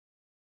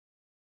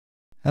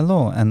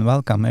Hello and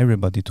welcome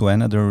everybody to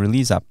another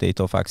release update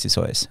of Axis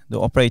OS, the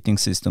operating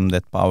system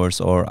that powers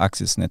our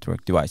Axis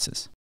network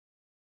devices.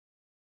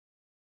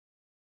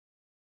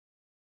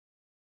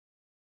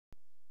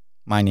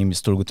 My name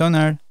is Turgut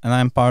Öner and I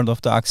am part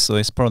of the Axis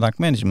OS product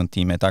management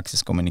team at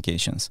Axis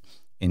Communications.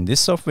 In this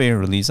software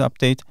release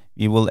update,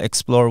 we will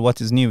explore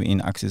what is new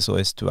in Axis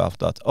OS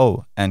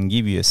 12.0 and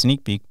give you a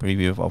sneak peek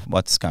preview of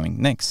what's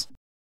coming next.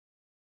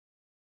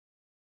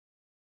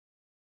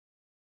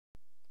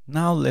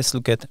 Now let's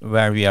look at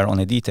where we are on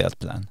a detailed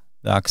plan.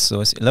 The Axis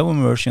OS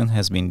 11 version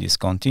has been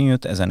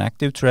discontinued as an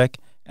active track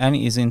and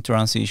is in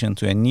transition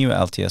to a new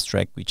LTS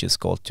track which is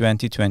called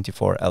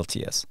 2024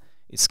 LTS.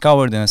 It's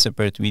covered in a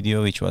separate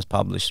video which was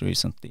published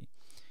recently.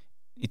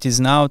 It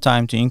is now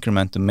time to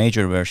increment the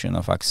major version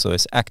of Axis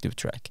OS active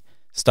track,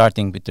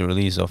 starting with the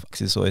release of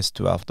Axis OS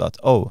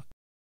 12.0.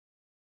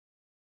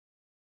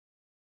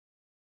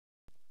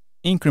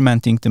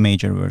 Incrementing the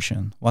major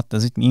version. What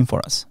does it mean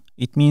for us?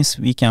 It means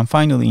we can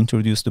finally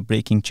introduce the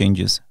breaking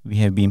changes we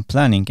have been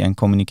planning and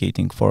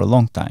communicating for a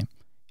long time.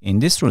 In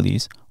this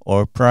release,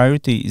 our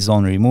priority is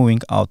on removing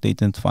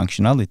outdated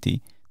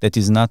functionality that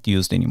is not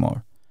used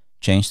anymore,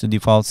 change the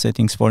default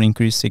settings for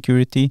increased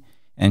security,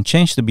 and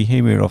change the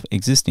behavior of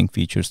existing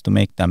features to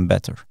make them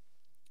better.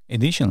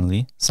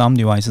 Additionally, some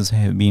devices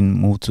have been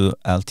moved to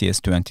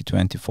LTS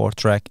 2024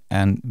 track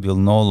and will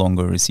no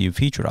longer receive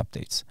feature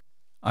updates.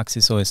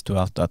 Axis OS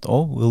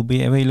 12.0 will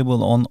be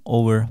available on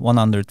over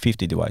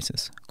 150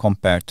 devices,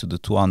 compared to the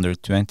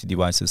 220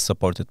 devices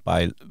supported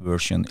by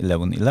version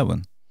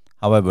 11.11.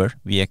 However,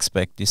 we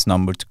expect this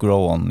number to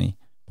grow only,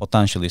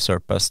 potentially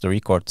surpass the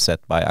record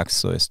set by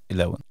Axis OS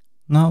 11.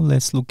 Now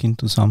let's look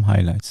into some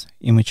highlights.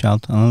 Image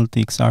health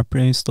analytics are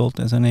pre-installed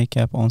as an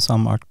ACAP on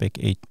some Artback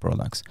 8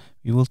 products.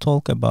 We will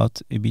talk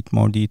about a bit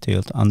more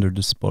detailed under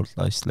the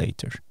spotlights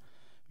later.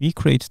 We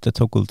created a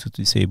toggle to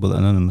disable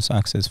anonymous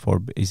access for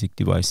basic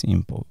device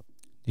info.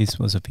 This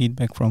was a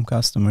feedback from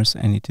customers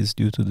and it is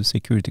due to the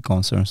security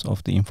concerns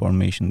of the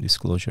information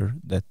disclosure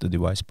that the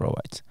device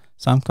provides.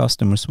 Some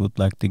customers would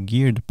like to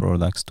gear the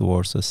products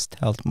towards a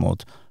stealth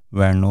mode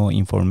where no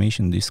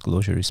information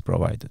disclosure is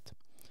provided.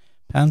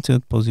 Pan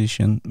tilt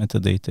position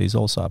metadata is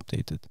also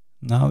updated.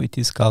 Now it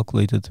is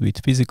calculated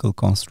with physical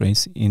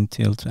constraints in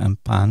tilt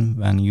and pan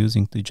when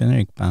using the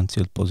generic pan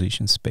tilt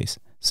position space,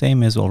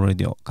 same as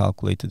already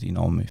calculated in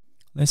ONVIF.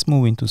 Let's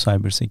move into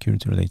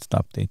cybersecurity related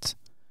updates.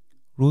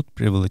 Root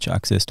privilege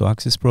access to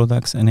Axis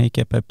products and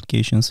ACAP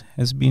applications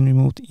has been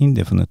removed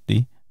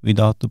indefinitely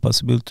without the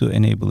possibility to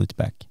enable it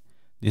back.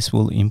 This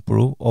will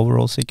improve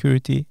overall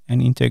security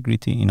and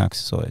integrity in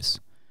Axis OS.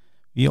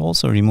 We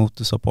also removed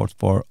the support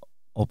for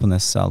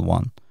OpenSSL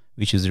 1,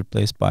 which is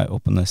replaced by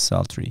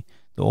OpenSSL 3.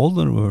 The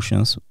older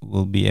versions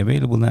will be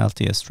available in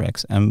LTS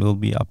tracks and will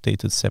be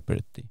updated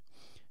separately.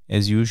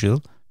 As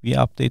usual, we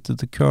updated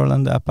the curl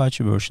and the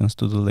Apache versions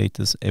to the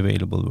latest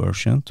available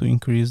version to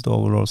increase the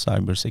overall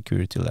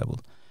cybersecurity level.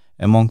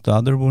 Among the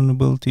other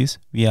vulnerabilities,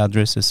 we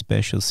address a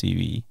special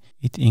CVE.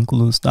 It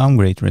includes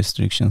downgrade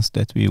restrictions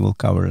that we will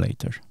cover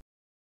later.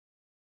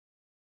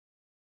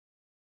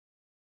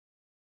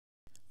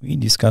 We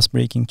discussed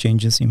breaking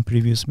changes in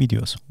previous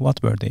videos.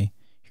 What were they?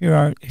 Here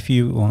are a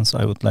few ones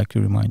I would like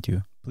to remind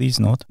you. Please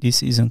note,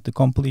 this isn't the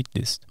complete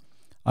list.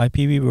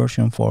 IPv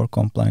version 4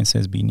 compliance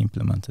has been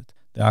implemented.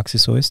 The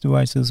Axis OS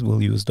devices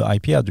will use the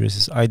IP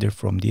addresses either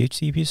from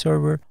DHCP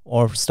server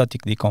or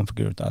statically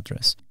configured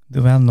address.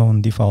 The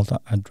well-known default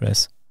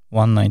address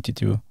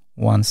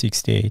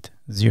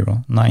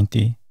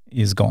 192.168.0.90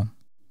 is gone.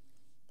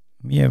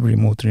 We have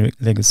removed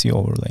legacy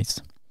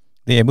overlays.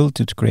 The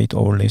ability to create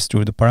overlays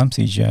through the param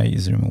CGI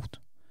is removed.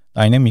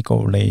 Dynamic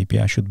overlay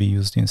API should be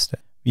used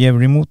instead. We have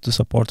removed the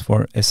support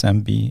for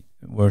SMB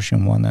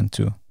version 1 and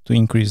 2 to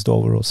increase the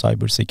overall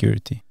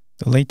cybersecurity.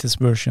 The latest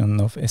version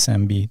of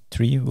SMB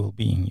 3 will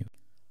be in use.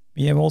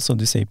 We have also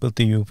disabled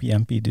the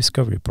UPnP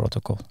discovery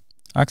protocol.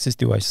 Axis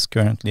devices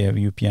currently have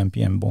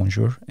UPnP and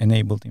Bonjour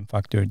enabled in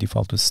factory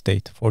defaulted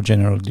state for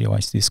general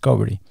device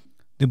discovery.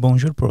 The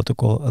Bonjour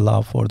protocol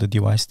allows for the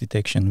device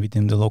detection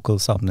within the local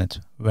subnet,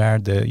 where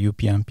the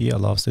UPnP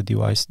allows the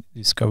device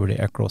discovery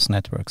across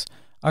networks.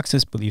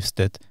 Axis believes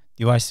that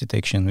device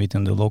detection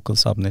within the local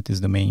subnet is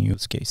the main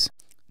use case.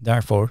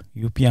 Therefore,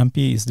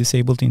 UPnP is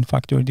disabled in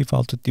factory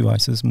defaulted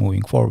devices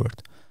moving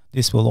forward.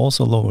 This will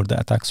also lower the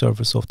attack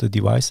surface of the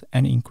device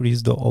and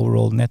increase the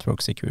overall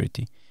network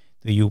security.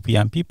 The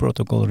UPnP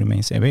protocol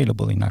remains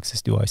available in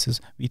Axis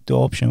devices with the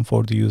option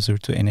for the user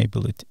to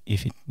enable it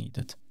if it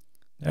needed.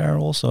 There are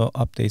also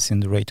updates in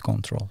the rate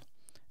control.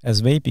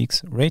 As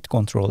VAPIX, rate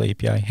control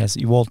API has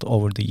evolved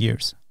over the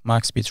years.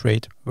 Max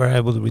bitrate,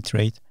 variable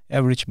bitrate,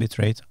 average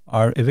bitrate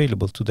are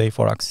available today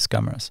for Axis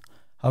cameras.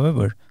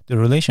 However, the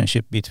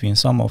relationship between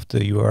some of the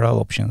URL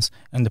options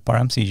and the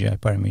param CGI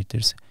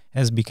parameters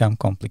has become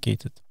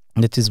complicated.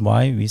 That is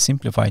why we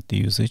simplified the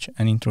usage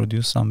and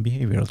introduced some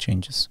behavioral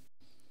changes.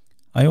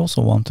 I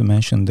also want to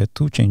mention that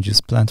two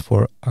changes planned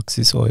for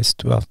Axis OS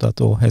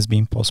 12.0 has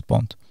been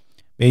postponed.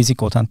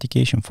 Basic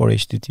authentication for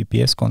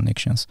HTTPS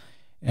connections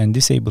and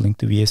disabling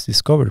the VS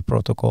Discovery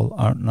protocol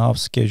are now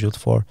scheduled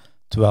for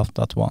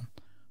 12.1.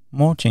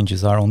 More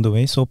changes are on the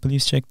way, so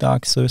please check the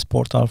AccessOS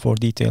portal for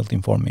detailed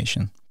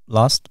information.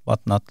 Last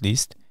but not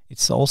least,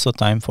 it's also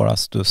time for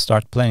us to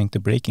start planning the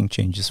breaking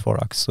changes for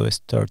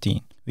AccessOS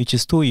 13, which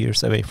is 2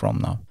 years away from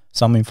now.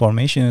 Some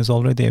information is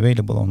already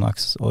available on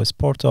AccessOS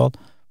portal,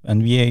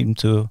 and we aim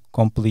to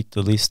complete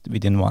the list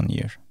within 1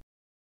 year.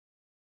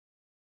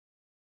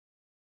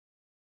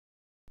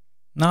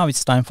 Now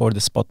it's time for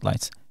the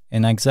spotlights.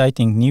 An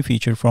exciting new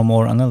feature from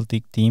our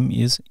analytic team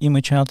is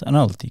Image Health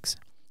Analytics.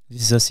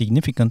 This is a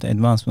significant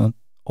advancement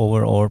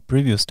over our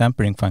previous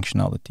tampering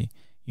functionality.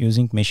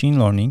 Using machine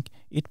learning,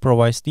 it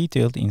provides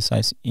detailed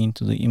insights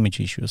into the image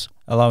issues,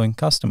 allowing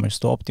customers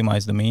to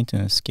optimize the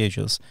maintenance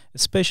schedules,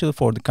 especially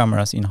for the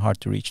cameras in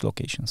hard-to-reach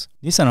locations.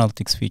 This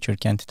analytics feature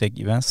can detect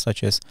events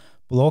such as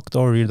blocked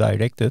or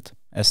redirected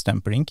as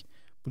tampering,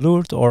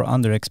 blurred or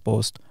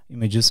underexposed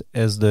images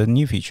as the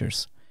new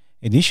features.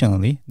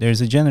 Additionally, there is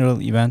a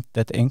general event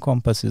that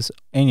encompasses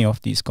any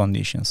of these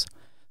conditions.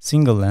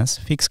 Single-lens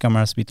fixed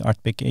cameras with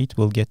ArtPack 8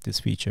 will get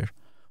this feature.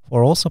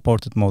 For all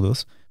supported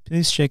models,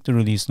 please check the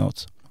release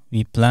notes.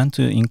 We plan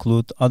to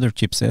include other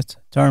chipsets,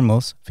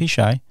 thermals,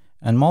 fisheye,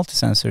 and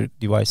multi-sensor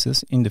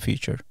devices in the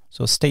future,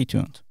 so stay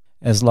tuned.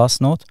 As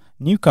last note,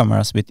 new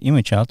cameras with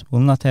image out will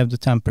not have the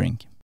tampering.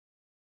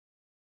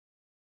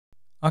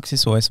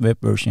 AccessOS Web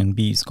version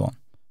B is gone.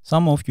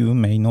 Some of you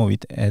may know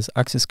it as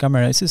Access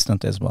Camera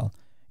Assistant as well.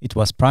 It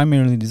was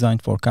primarily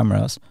designed for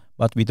cameras,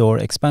 but with our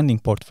expanding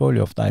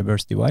portfolio of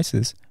diverse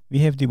devices, we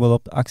have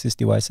developed Access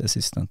Device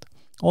Assistant,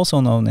 also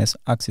known as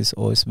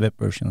AccessOS Web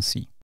version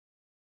C.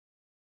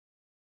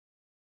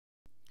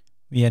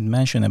 We had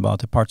mentioned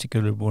about a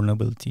particular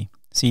vulnerability,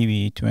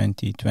 CVE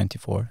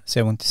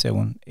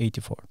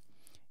 2024-7784.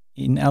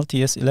 In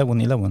LTS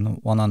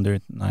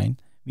 11.11.109,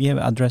 we have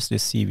addressed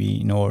this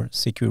CVE in our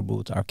secure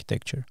boot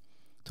architecture.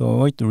 To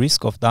avoid the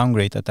risk of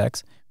downgrade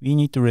attacks, we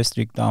need to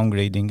restrict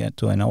downgrading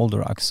to an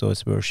older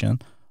AccessOS version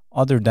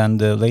other than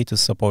the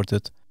latest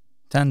supported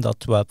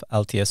 10.12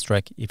 LTS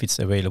track if it's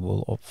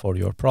available for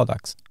your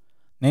products.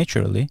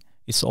 Naturally,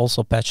 it's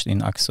also patched in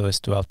AccessOS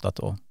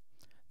 12.0.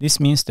 This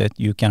means that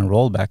you can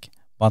roll back,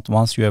 but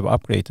once you have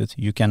upgraded,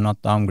 you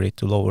cannot downgrade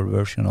to lower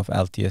version of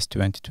LTS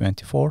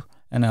 2024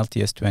 and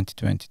LTS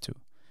 2022.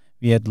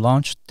 We had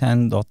launched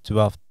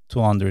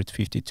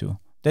 10.12.252.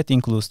 That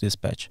includes this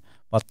patch.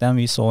 But then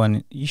we saw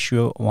an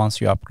issue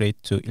once you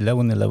upgrade to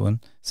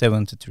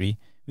 11.11.73,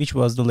 which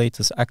was the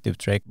latest active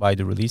track by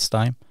the release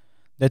time.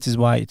 That is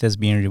why it has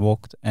been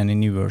revoked and a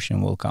new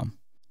version will come.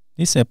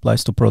 This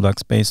applies to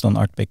products based on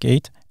ArtPack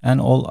 8 and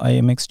all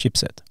IMX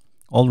chipset.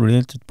 All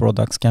related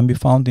products can be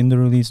found in the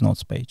release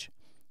notes page.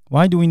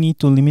 Why do we need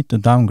to limit the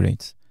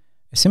downgrades?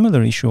 A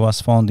similar issue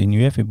was found in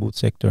UEFI boot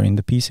sector in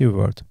the PC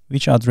world,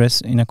 which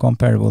addressed in a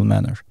comparable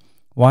manner.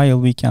 While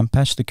we can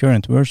patch the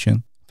current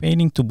version,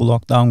 failing to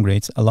block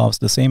downgrades allows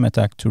the same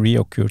attack to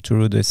reoccur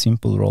through the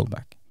simple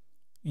rollback.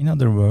 In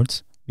other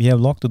words, we have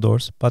locked the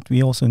doors, but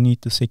we also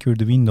need to secure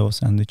the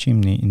windows and the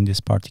chimney in this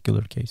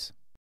particular case.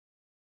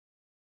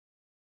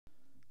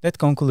 That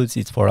concludes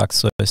it for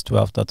AccessOS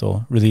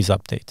 12.0 release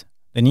update.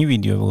 The new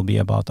video will be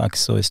about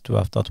AccessOS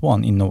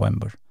 12.1 in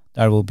November.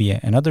 There will be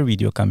another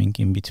video coming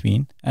in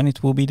between, and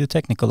it will be the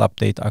technical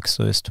update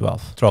AccessOS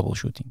 12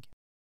 troubleshooting.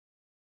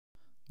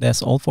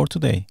 That's all for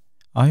today.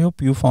 I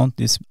hope you found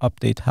this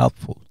update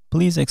helpful.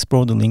 Please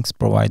explore the links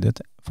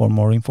provided for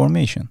more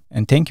information,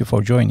 and thank you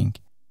for joining.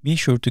 Be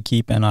sure to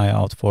keep an eye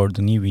out for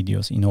the new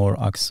videos in our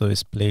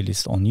AccessOS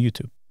playlist on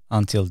YouTube.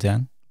 Until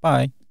then,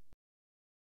 bye!